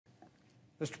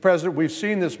Mr. President, we've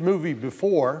seen this movie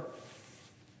before.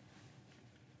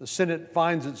 The Senate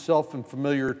finds itself in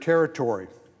familiar territory.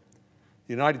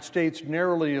 The United States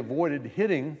narrowly avoided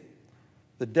hitting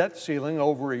the debt ceiling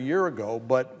over a year ago,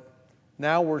 but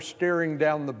now we're staring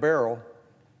down the barrel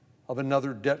of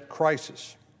another debt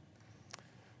crisis.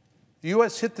 The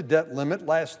U.S. hit the debt limit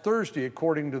last Thursday,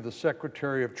 according to the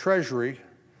Secretary of Treasury,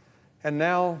 and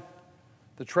now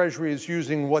the Treasury is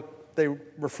using what they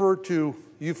refer to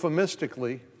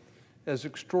euphemistically as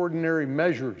extraordinary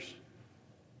measures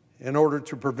in order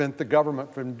to prevent the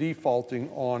government from defaulting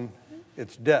on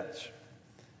its debts.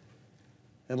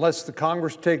 Unless the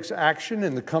Congress takes action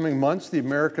in the coming months, the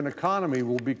American economy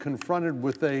will be confronted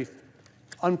with an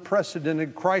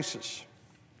unprecedented crisis.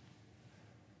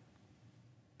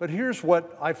 But here's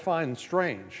what I find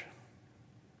strange.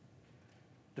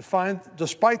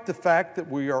 Despite the fact that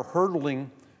we are hurtling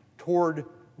toward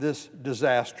this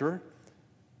disaster,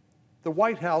 the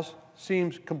White House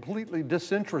seems completely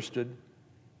disinterested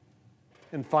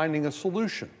in finding a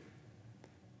solution.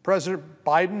 President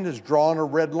Biden has drawn a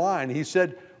red line. He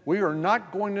said, we are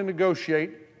not going to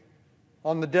negotiate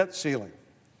on the debt ceiling.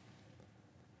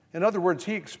 In other words,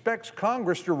 he expects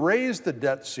Congress to raise the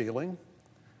debt ceiling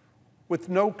with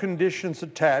no conditions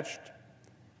attached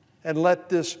and let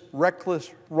this reckless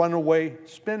runaway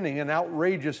spending and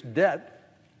outrageous debt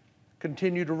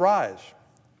continue to rise.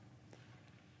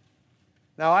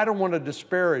 Now, I don't want to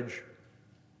disparage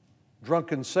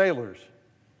drunken sailors,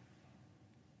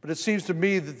 but it seems to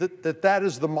me that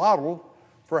is the model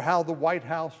for how the White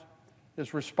House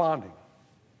is responding.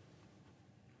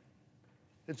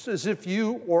 It's as if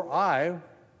you or I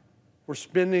were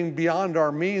spending beyond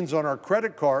our means on our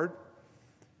credit card,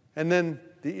 and then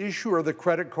the issuer of the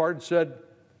credit card said,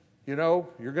 you know,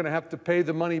 you're going to have to pay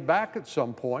the money back at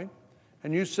some point,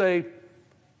 and you say,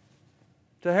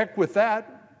 to heck with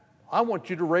that, I want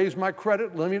you to raise my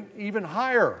credit limit even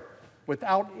higher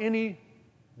without any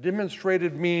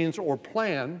demonstrated means or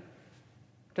plan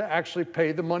to actually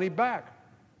pay the money back.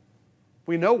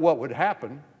 We know what would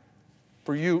happen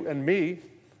for you and me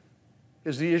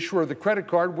is the issuer of the credit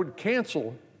card would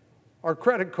cancel our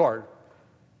credit card,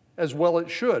 as well it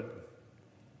should,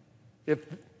 if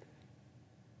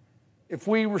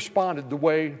we responded the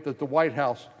way that the White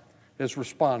House is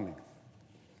responding.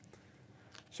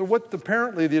 So what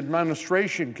apparently the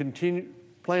administration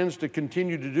plans to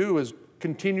continue to do is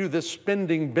continue this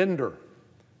spending bender.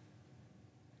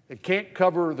 It can't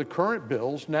cover the current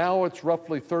bills. Now it's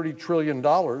roughly $30 trillion.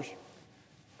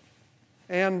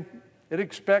 And it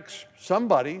expects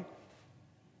somebody,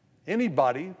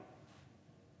 anybody,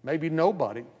 maybe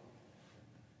nobody,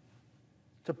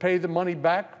 to pay the money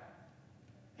back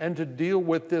and to deal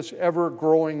with this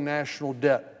ever-growing national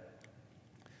debt.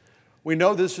 We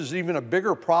know this is even a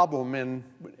bigger problem in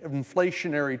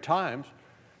inflationary times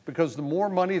because the more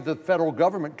money the federal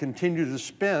government continues to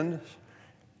spend,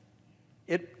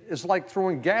 it is like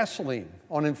throwing gasoline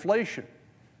on inflation.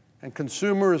 And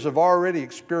consumers have already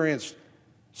experienced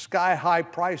sky-high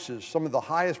prices, some of the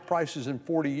highest prices in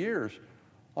 40 years,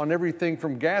 on everything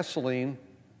from gasoline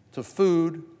to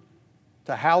food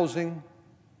to housing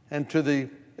and to the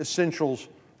essentials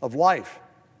of life.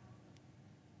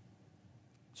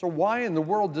 So why in the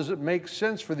world does it make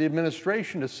sense for the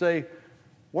administration to say,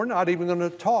 we're not even going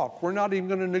to talk, we're not even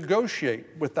going to negotiate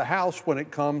with the House when it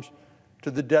comes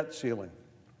to the debt ceiling?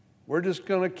 We're just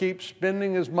going to keep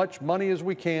spending as much money as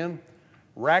we can,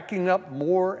 racking up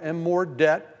more and more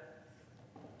debt.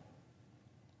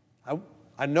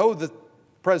 I know that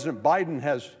President Biden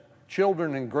has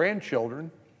children and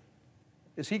grandchildren.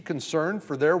 Is he concerned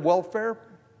for their welfare?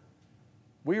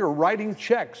 We are writing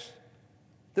checks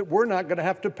that we're not going to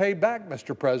have to pay back,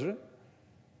 Mr. President.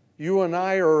 You and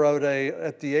I are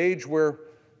at the age where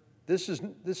this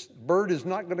bird is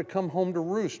not going to come home to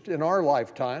roost in our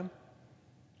lifetime,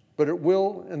 but it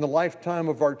will in the lifetime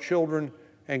of our children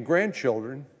and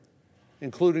grandchildren,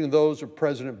 including those of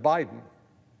President Biden.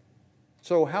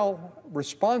 So how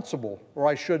responsible, or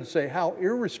I should say how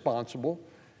irresponsible,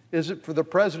 is it for the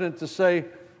president to say,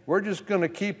 we're just going to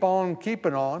keep on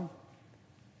keeping on,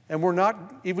 and we're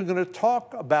not even going to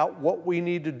talk about what we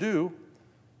need to do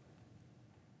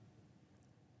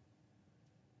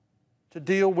to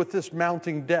deal with this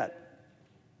mounting debt?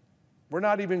 We're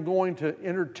not even going to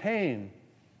entertain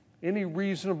any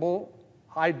reasonable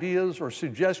ideas or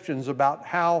suggestions about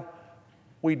how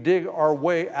we dig our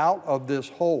way out of this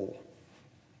hole.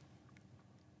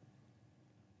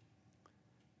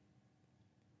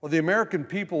 Well, the American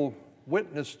people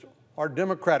witnessed our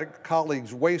Democratic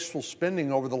colleagues' wasteful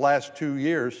spending over the last 2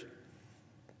 years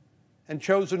and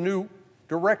chose a new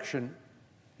direction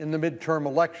in the midterm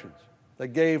elections.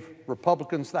 that gave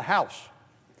Republicans the House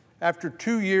after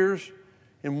 2 years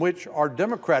in which our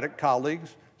Democratic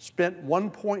colleagues spent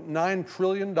 $1.9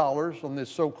 trillion on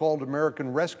this so-called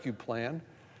American Rescue Plan,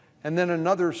 and then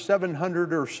another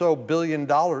 $700 or so billion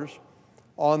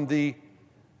on the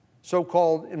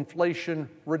so-called Inflation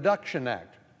Reduction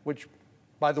Act, which,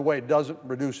 by the way, doesn't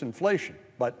reduce inflation,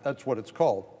 but that's what it's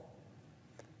called.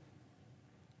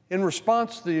 In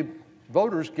response, the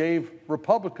voters gave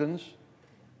Republicans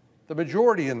the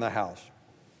majority in the House.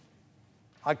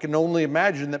 I can only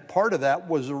imagine that part of that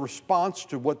was a response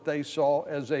to what they saw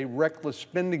as a reckless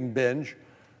spending binge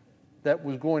that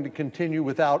was going to continue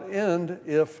without end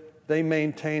if they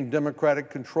maintained Democratic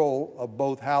control of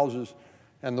both houses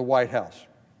and the White House.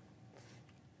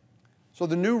 So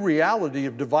the new reality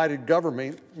of divided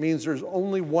government means there's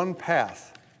only one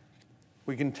path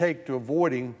we can take to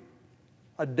avoiding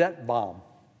a debt bomb.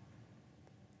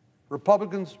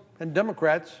 Republicans and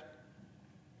Democrats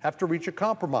have to reach a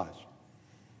compromise.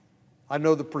 I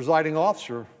know the presiding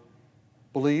officer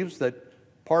believes that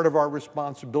part of our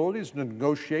responsibility is to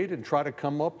negotiate and try to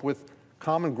come up with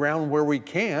common ground where we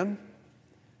can,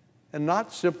 and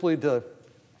not simply to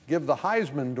give the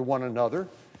Heisman to one another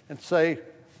and say,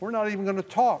 we're not even going to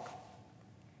talk.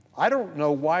 I don't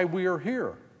know why we are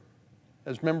here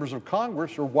as members of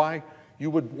Congress, or why you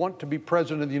would want to be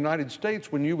president of the United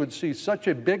States when you would see such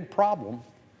a big problem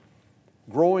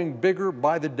growing bigger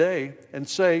by the day and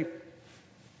say,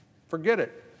 forget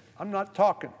it, I'm not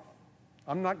talking.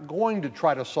 I'm not going to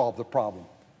try to solve the problem.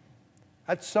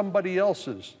 That's somebody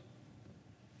else's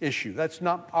issue. That's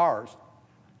not ours.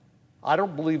 I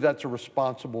don't believe that's a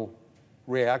responsible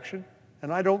reaction,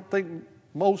 and I don't think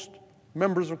most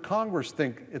members of Congress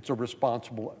think it's a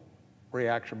responsible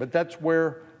reaction, but that's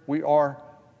where we are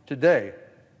today,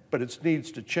 but it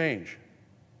needs to change.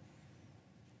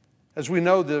 As we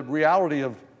know, the reality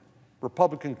of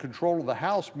Republican control of the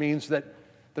House means that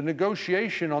the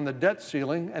negotiation on the debt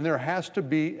ceiling, and there has to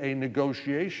be a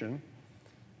negotiation,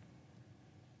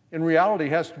 in reality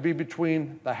has to be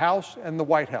between the House and the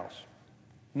White House.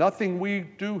 Nothing we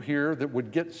do here that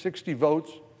would get 60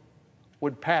 votes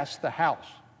would pass the House,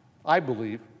 I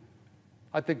believe.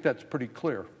 I think that's pretty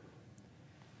clear.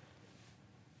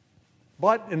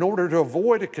 But in order to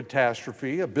avoid a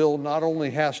catastrophe, a bill not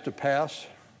only has to pass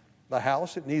the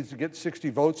House, it needs to get 60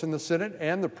 votes in the Senate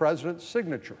and the president's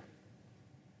signature.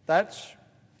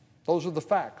 Those are the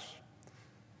facts.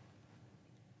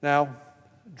 Now,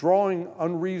 drawing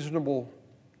unreasonable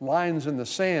lines in the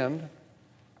sand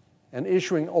and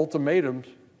issuing ultimatums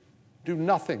do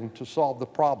nothing to solve the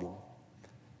problem.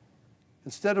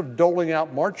 Instead of doling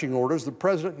out marching orders, the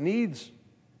president needs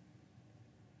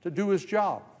to do his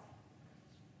job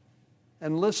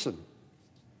and listen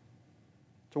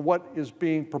to what is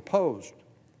being proposed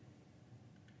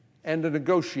and to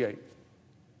negotiate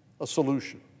a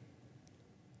solution.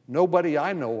 Nobody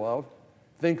I know of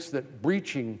thinks that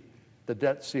breaching the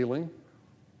debt ceiling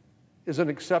is an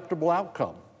acceptable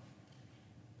outcome.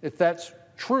 If that's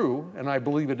true, and I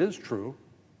believe it is true,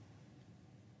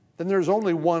 then there's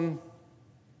only one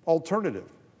alternative: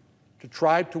 to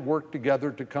try to work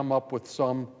together to come up with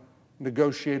some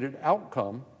negotiated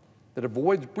outcome that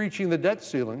avoids breaching the debt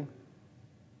ceiling,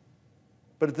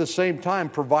 but at the same time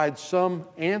provides some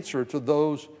answer to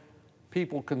those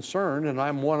people concerned, and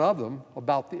I'm one of them,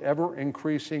 about the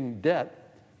ever-increasing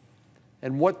debt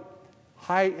and what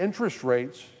high interest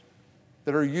rates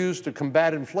that are used to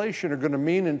combat inflation are going to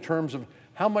mean in terms of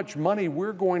how much money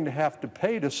we're going to have to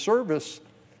pay to service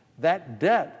that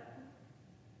debt,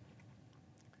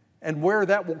 and where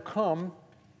that will come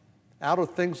out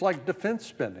of things like defense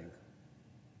spending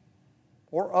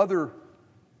or other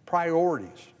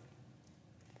priorities.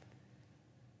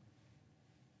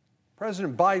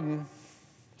 President Biden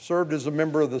served as a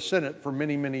member of the Senate for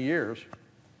many, many years,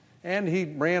 and he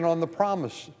ran on the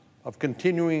promise of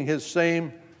continuing his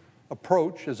same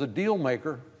approach as a deal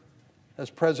maker as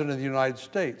President of the United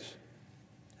States.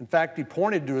 In fact, he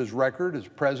pointed to his record as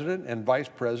president and vice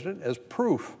president as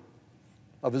proof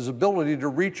of his ability to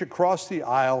reach across the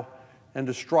aisle and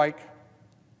to strike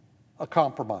a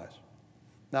compromise.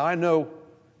 Now, I know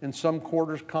in some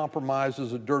quarters compromise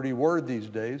is a dirty word these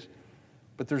days,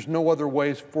 but there's no other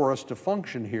ways for us to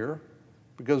function here,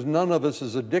 because none of us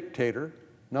is a dictator.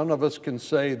 None of us can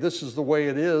say this is the way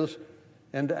it is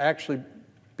and to actually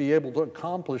be able to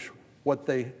accomplish what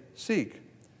they seek.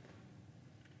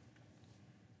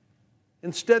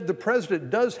 Instead, the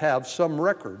president does have some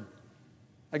record,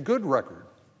 a good record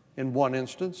in one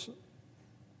instance,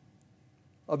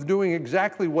 of doing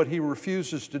exactly what he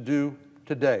refuses to do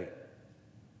today.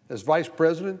 As vice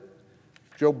president,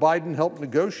 Joe Biden helped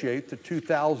negotiate the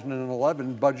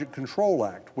 2011 Budget Control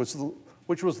Act,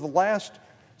 which was the last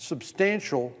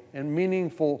substantial and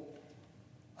meaningful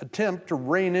attempt to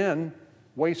rein in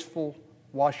wasteful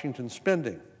Washington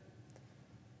spending.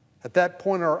 At that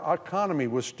point, our economy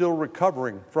was still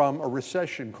recovering from a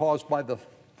recession caused by the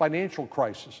financial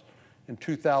crisis in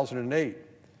 2008.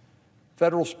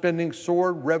 Federal spending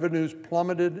soared, revenues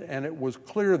plummeted, and it was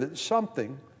clear that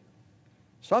something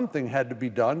had to be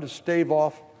done to stave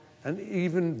off an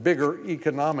even bigger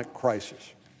economic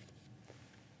crisis.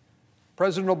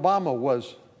 President Obama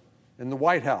was in the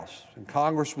White House, and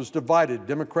Congress was divided.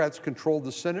 Democrats controlled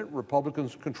the Senate,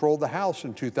 Republicans controlled the House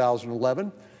in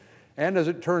 2011. And as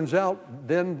it turns out,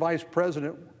 then Vice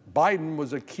President Biden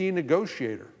was a key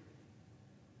negotiator.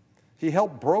 He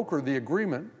helped broker the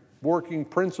agreement, working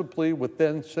principally with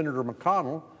then Senator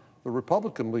McConnell, the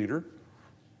Republican leader,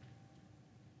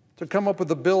 to come up with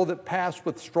a bill that passed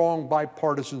with strong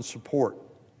bipartisan support.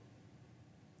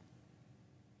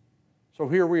 So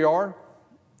here we are,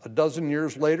 a dozen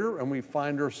years later, and we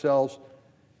find ourselves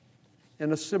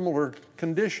in a similar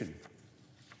condition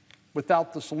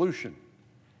without the solution.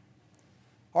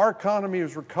 Our economy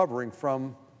is recovering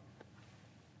from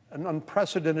an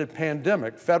unprecedented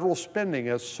pandemic. Federal spending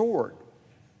has soared.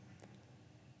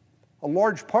 A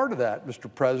large part of that, Mr.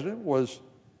 President, was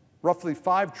roughly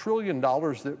 $5 trillion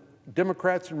that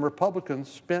Democrats and Republicans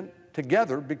spent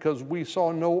together because we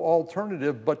saw no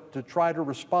alternative but to try to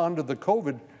respond to the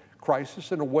COVID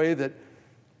crisis in a way that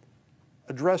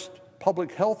addressed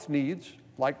public health needs,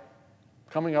 like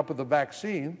coming up with a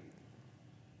vaccine,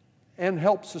 and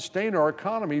help sustain our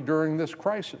economy during this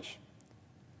crisis.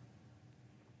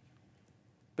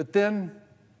 But then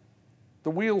the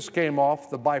wheels came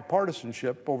off the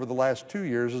bipartisanship over the last 2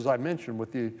 years, as I mentioned,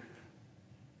 with the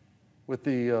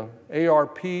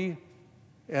ARP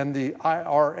and the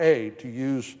IRA, to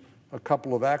use a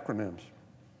couple of acronyms.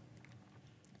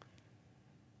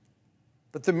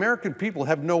 But the American people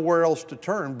have nowhere else to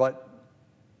turn but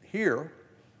here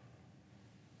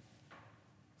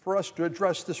for us to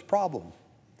address this problem.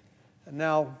 And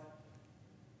now,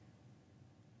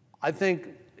 I think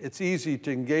it's easy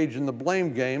to engage in the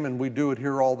blame game, and we do it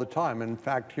here all the time. In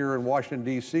fact, here in Washington,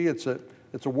 D.C., it's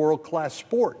a world-class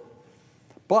sport.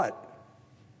 But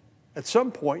at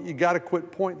some point, you got to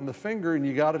quit pointing the finger, and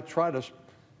you got to try to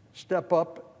step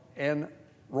up and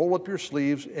roll up your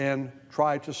sleeves and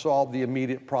try to solve the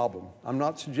immediate problem. I'm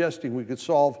not suggesting we could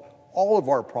solve all of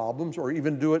our problems or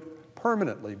even do it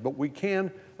permanently, but we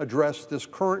can address this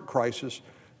current crisis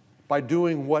by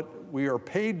doing what we are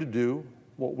paid to do,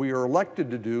 what we are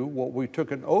elected to do, what we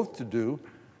took an oath to do,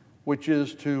 which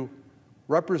is to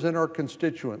represent our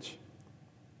constituents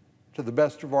to the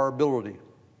best of our ability.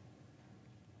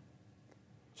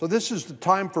 So this is the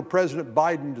time for President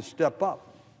Biden to step up.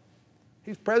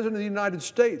 He's President of the United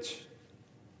States,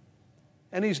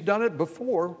 and he's done it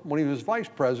before when he was Vice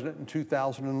President in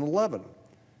 2011.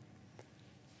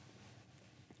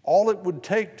 All it would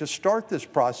take to start this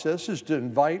process is to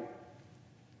invite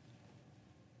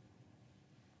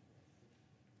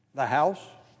the House,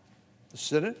 the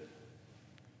Senate,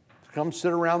 to come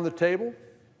sit around the table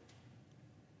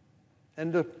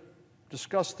and to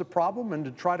discuss the problem and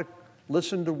to try to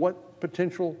listen to what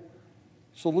potential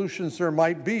solutions there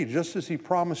might be, just as he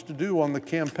promised to do on the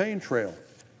campaign trail.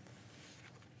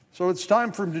 So it's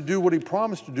time for him to do what he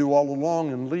promised to do all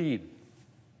along and lead.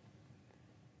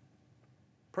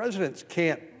 Presidents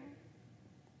can't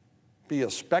be a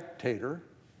spectator.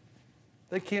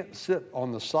 They can't sit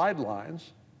on the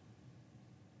sidelines.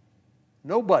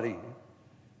 Nobody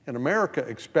in America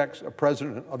expects a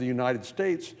president of the United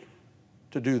States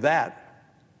to do that.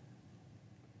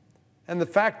 And the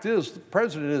fact is, the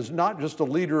president is not just a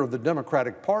leader of the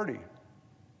Democratic Party.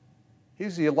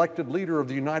 He's the elected leader of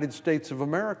the United States of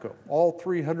America, all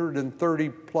 330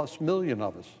 plus million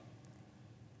of us.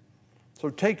 So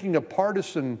taking a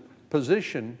partisan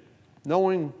position,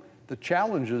 knowing the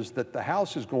challenges that the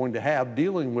House is going to have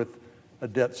dealing with a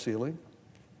debt ceiling,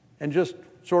 and just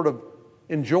sort of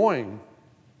enjoying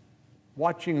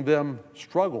watching them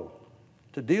struggle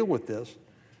to deal with this,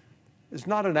 is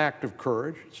not an act of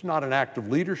courage. It's not an act of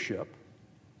leadership.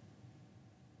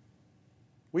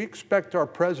 We expect our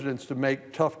presidents to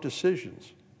make tough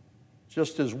decisions,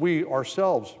 just as we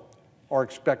ourselves are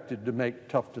expected to make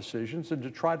tough decisions and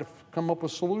to try to come up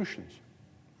with solutions.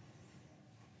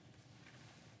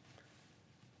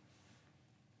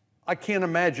 I can't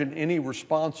imagine any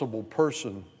responsible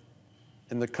person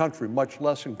in the country, much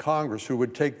less in Congress, who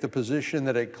would take the position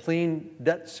that a clean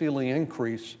debt ceiling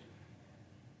increase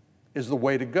is the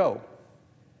way to go.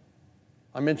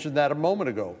 I mentioned that a moment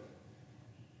ago.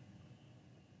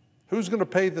 Who's going to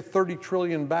pay the $30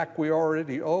 trillion back we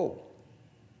already owe?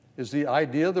 Is the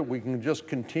idea that we can just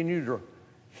continue to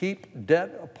heap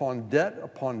debt upon debt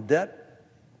upon debt?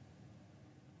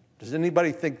 Does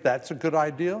anybody think that's a good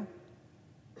idea?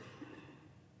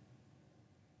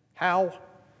 How,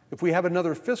 if we have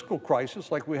another fiscal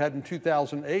crisis like we had in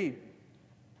 2008,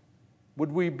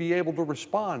 would we be able to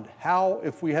respond? How,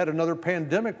 if we had another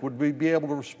pandemic, would we be able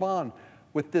to respond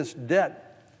with this debt?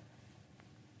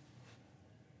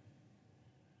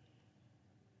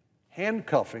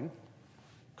 Handcuffing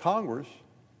Congress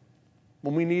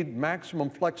when we need maximum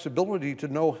flexibility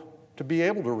to be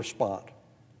able to respond.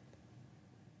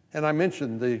 And I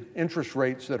mentioned the interest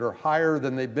rates that are higher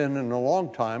than they've been in a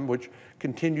long time, which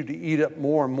continue to eat up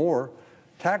more and more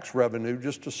tax revenue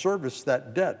just to service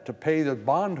that debt, to pay the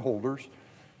bondholders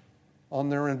on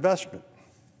their investment.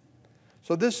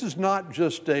 So this is not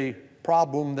just a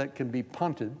problem that can be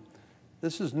punted.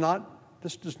 This does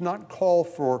not call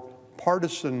for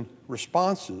partisan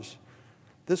responses.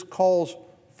 This calls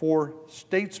for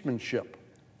statesmanship.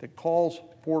 It calls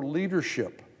for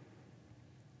leadership.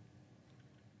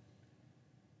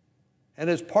 And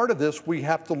as part of this, we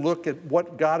have to look at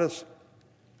what got us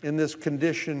in this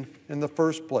condition in the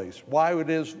first place, why it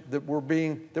is that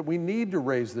we need to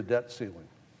raise the debt ceiling.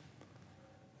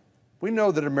 We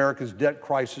know that America's debt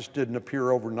crisis didn't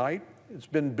appear overnight. It's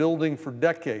been building for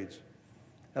decades.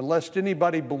 And lest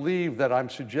anybody believe that I'm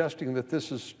suggesting that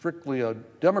this is strictly a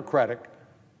Democratic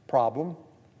problem,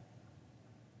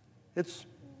 it's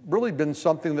really been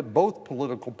something that both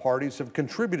political parties have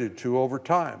contributed to over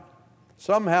time.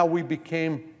 Somehow we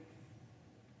became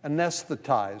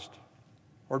anesthetized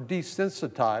or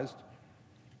desensitized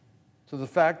to the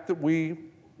fact that we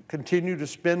continue to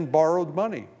spend borrowed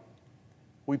money.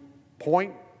 We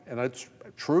point, and it's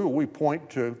true, we point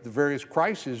to the various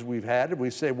crises we've had and we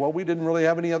say, well, we didn't really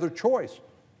have any other choice.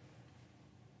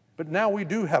 But now we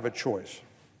do have a choice.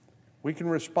 We can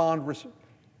respond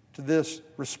to this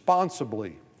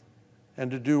responsibly and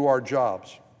to do our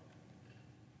jobs.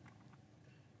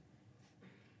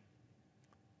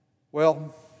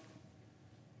 Well,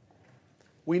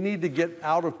 we need to get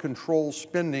out of control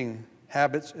spending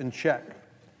habits in check.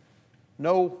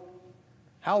 No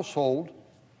household,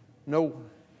 no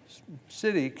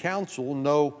city council,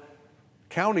 no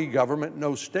county government,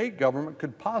 no state government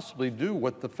could possibly do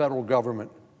what the federal government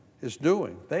is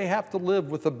doing. They have to live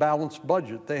with a balanced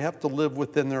budget. They have to live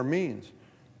within their means.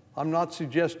 I'm not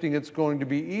suggesting it's going to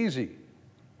be easy,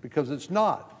 because it's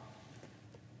not,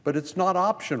 but it's not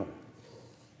optional.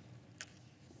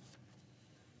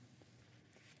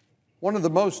 One of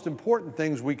the most important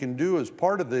things we can do as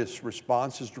part of this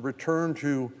response is to return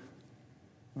to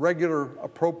regular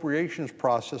appropriations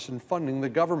process in funding the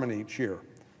government each year.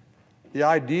 The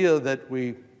idea that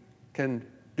we can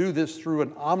do this through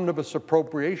an omnibus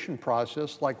appropriation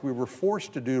process like we were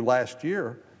forced to do last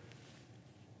year,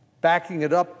 backing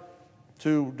it up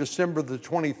to December the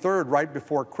 23rd, right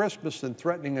before Christmas, and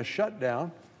threatening a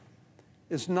shutdown,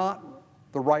 is not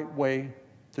the right way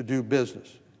to do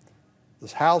business.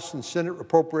 The House and Senate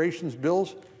appropriations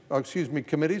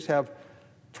committees have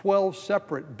 12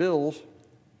 separate bills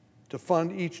to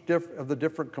fund each of the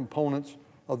different components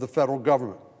of the federal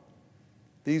government.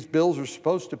 These bills are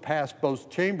supposed to pass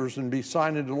both chambers and be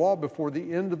signed into law before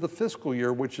the end of the fiscal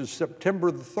year, which is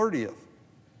September the 30th.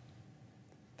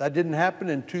 That didn't happen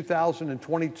in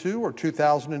 2022 or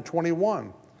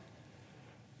 2021.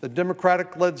 The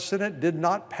Democratic-led Senate did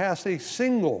not pass a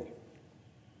single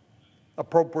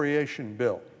appropriation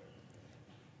bill.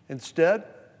 Instead,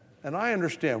 and I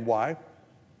understand why,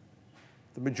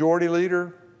 the Majority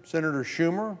Leader, Senator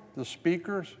Schumer, the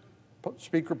Speaker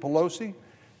Pelosi,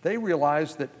 they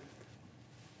realized that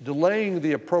delaying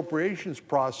the appropriations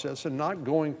process and not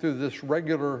going through this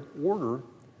regular order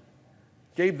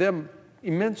gave them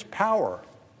immense power,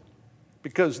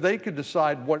 because they could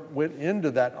decide what went into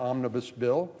that omnibus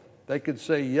bill. They could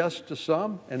say yes to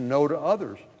some and no to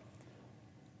others.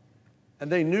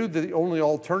 And they knew that the only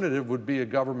alternative would be a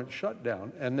government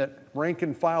shutdown, and that rank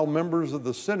and file members of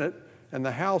the Senate and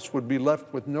the House would be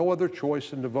left with no other choice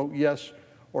than to vote yes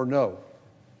or no.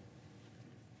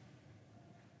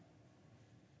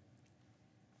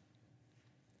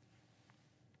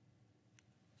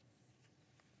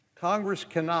 Congress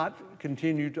cannot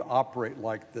continue to operate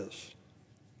like this.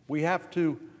 We have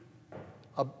to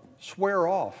swear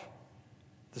off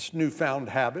this newfound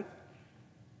habit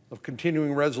of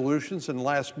continuing resolutions and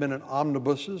last-minute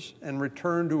omnibuses and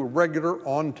return to a regular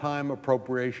on-time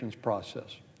appropriations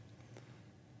process.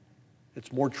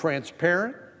 It's more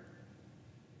transparent.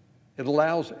 It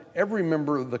allows every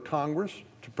member of the Congress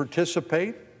to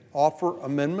participate, offer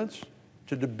amendments,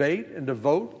 to debate and to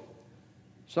vote,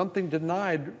 something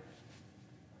denied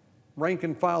rank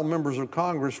and file members of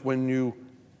Congress when you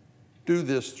do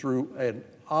this through an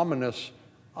ominous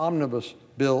omnibus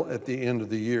bill at the end of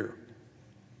the year.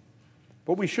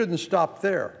 But we shouldn't stop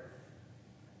there.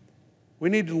 We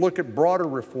need to look at broader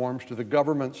reforms to the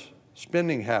government's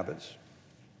spending habits.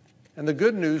 And the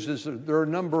good news is that there are a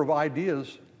number of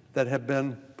ideas that have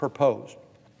been proposed.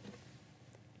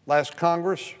 Last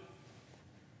Congress,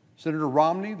 Senator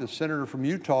Romney, the senator from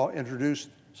Utah, introduced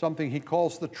something he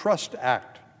calls the Trust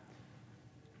Act,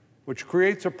 which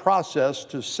creates a process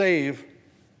to save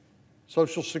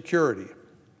Social Security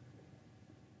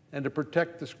and to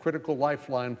protect this critical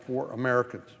lifeline for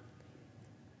Americans.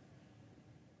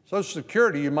 Social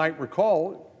Security, you might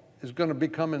recall, is going to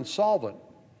become insolvent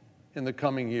in the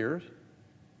coming years.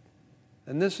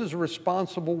 And this is a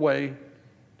responsible way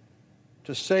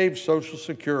to save Social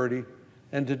Security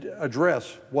and to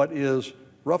address what is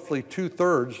roughly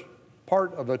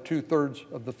part of two-thirds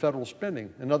of the federal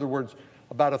spending. In other words,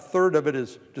 about a third of it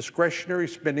is discretionary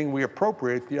spending we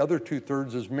appropriate. The other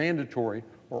two-thirds is mandatory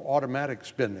or automatic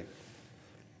spending.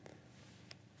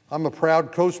 I'm a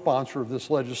proud co-sponsor of this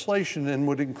legislation and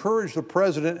would encourage the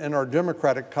President and our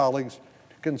Democratic colleagues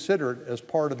to consider it as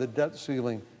part of the debt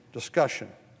ceiling discussion.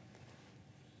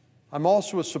 I'm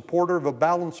also a supporter of a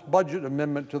balanced budget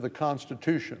amendment to the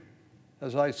Constitution.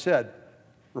 As I said,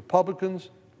 Republicans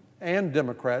and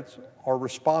Democrats are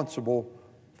responsible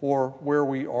for where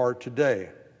we are today.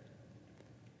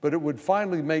 But it would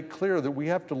finally make clear that we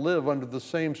have to live under the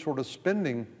same sort of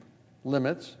spending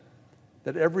limits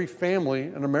that every family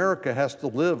in America has to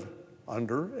live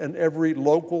under, and every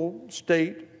local,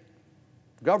 state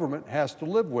government has to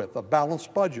live with, a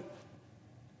balanced budget.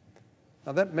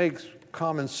 Now that makes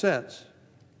common sense.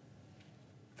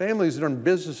 Families that run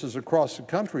businesses across the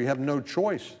country have no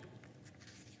choice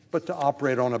but to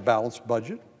operate on a balanced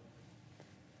budget.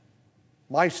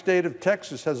 My state of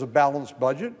Texas has a balanced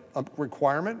budget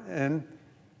requirement, and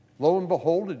lo and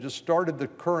behold, it just started the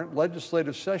current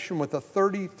legislative session with a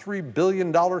 $33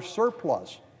 billion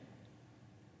surplus.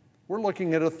 We're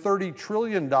looking at a $30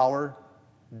 trillion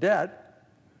debt.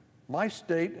 My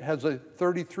state has a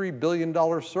 $33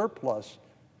 billion surplus,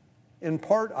 in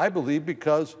part, I believe,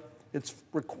 because it's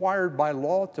required by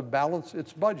law to balance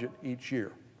its budget each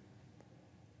year.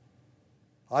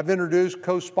 I've introduced,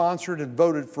 co-sponsored, and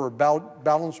voted for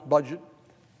balanced budget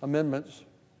amendments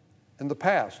in the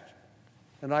past,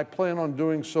 and I plan on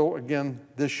doing so again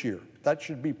this year. That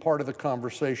should be part of the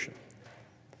conversation.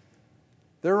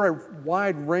 There are a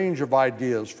wide range of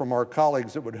ideas from our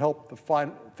colleagues that would help the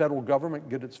federal government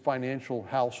get its financial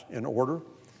house in order,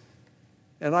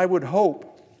 and I would hope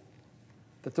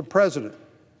that the President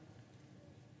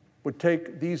would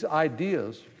take these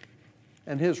ideas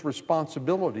and his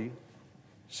responsibility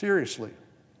seriously.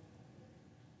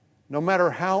 No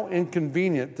matter how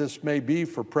inconvenient this may be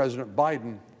for President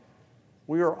Biden,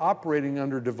 we are operating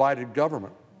under divided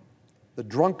government. The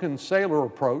drunken sailor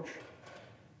approach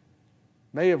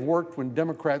may have worked when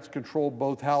Democrats controlled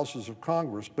both houses of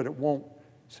Congress, but it won't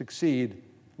succeed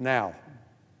now.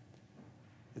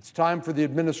 It's time for the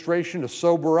administration to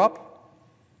sober up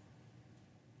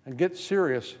and get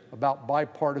serious about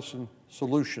bipartisan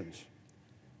solutions.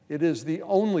 It is the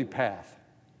only path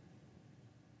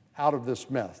out of this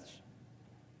mess.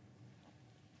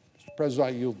 Mr. President,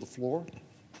 I yield the floor,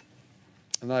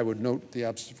 and I would note the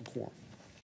absence of a quorum.